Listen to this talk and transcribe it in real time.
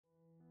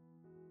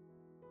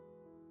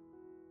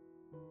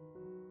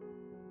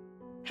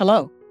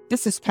Hello,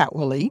 this is Pat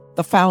Willie,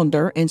 the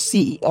founder and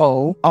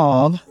CEO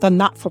of the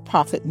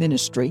not-for-profit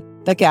ministry,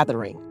 The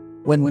Gathering.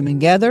 When women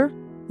gather,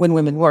 when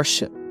women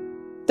worship.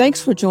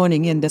 Thanks for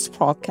joining in this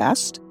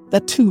podcast, The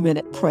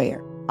 2-Minute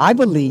Prayer. I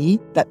believe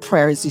that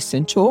prayer is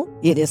essential,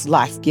 it is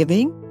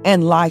life-giving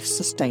and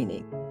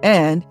life-sustaining,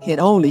 and it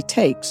only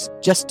takes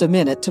just a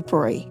minute to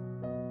pray.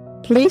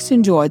 Please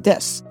enjoy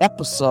this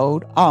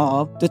episode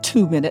of The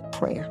 2-Minute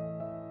Prayer.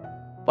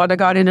 Father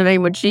God, in the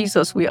name of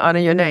Jesus, we honor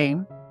your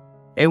name.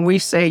 And we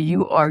say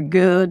you are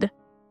good.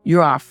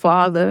 You're our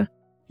Father.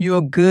 You're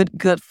a good,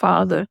 good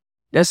Father.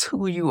 That's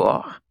who you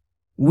are.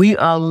 We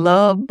are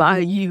loved by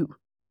you.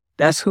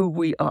 That's who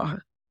we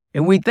are.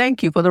 And we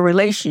thank you for the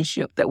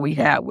relationship that we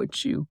have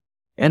with you.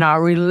 And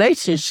our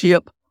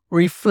relationship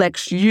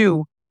reflects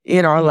you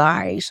in our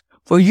lives.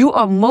 For you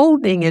are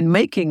molding and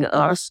making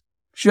us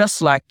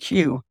just like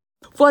you.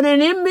 For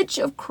an image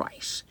of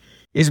Christ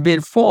is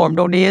being formed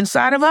on the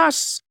inside of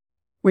us.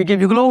 We give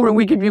you glory and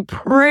we give you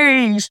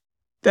praise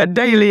that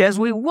daily as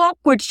we walk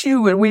with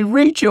you and we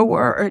read your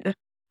word,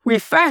 we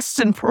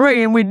fast and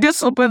pray and we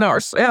discipline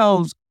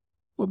ourselves,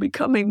 we're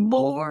becoming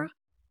more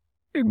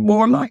and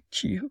more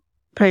like you.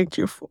 Thank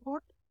you for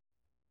it.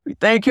 We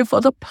thank you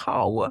for the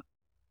power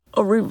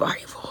of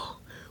revival.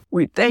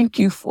 We thank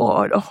you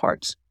for the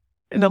hearts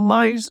and the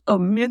minds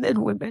of men and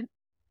women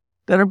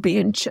that are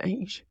being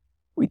changed.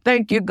 We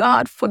thank you,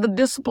 God, for the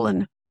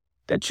discipline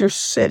that you're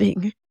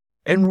setting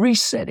and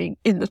resetting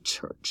in the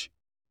church.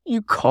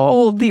 You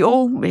call the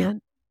old men,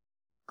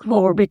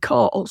 glory,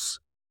 because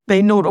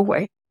they know the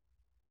way.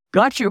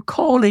 God, you're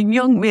calling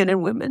young men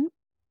and women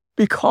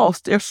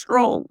because they're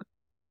strong.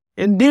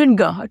 And then,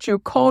 God, you're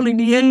calling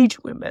the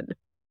aged women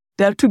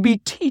that to be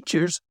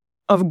teachers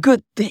of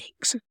good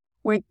things.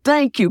 We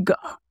thank you,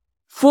 God,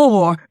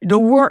 for the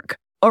work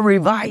of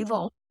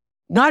revival.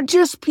 Not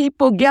just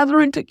people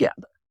gathering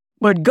together,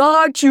 but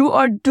God, you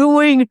are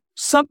doing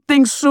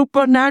something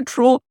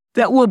supernatural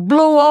that will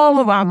blow all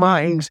of our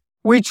minds.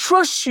 We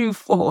trust you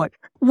for it.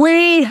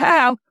 We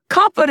have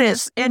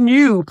confidence in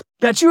you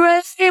that you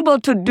are able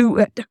to do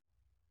it.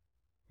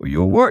 Well,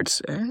 your word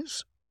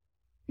says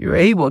you're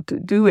able to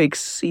do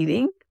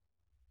exceeding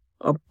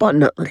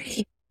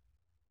abundantly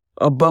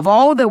above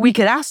all that we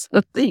could ask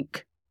or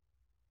think.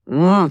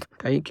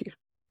 Thank you.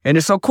 And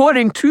it's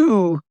according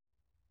to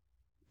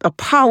the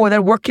power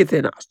that worketh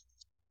in us,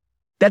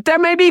 that there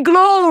may be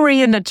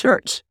glory in the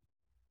church.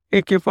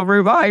 Thank you for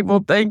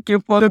revival. Thank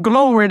you for the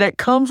glory that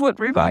comes with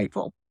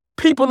revival.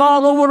 People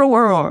all over the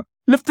world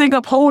lifting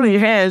up holy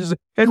hands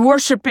and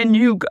worshiping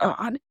you,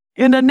 God,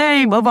 in the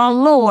name of our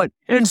Lord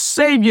and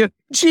Savior,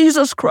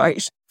 Jesus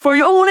Christ. For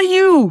only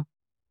you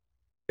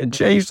can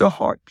change the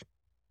heart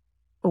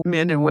of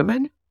men and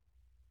women,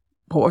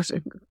 boys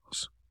and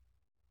girls.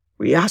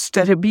 We ask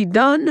that it be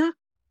done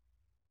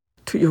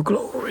to your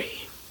glory.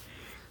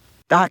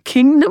 Thy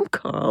kingdom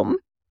come,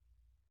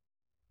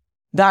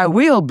 thy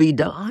will be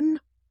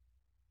done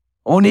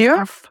on the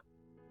earth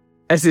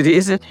as it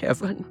is in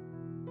heaven.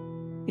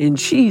 In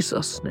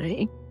Jesus'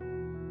 name,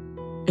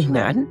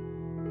 amen.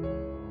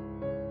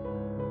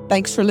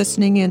 Thanks for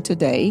listening in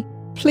today.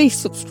 Please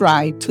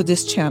subscribe to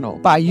this channel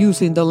by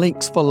using the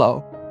links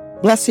below.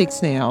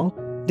 Blessings now.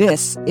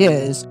 This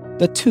is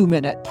the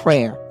 2-Minute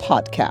Prayer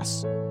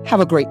Podcast. Have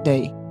a great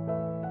day.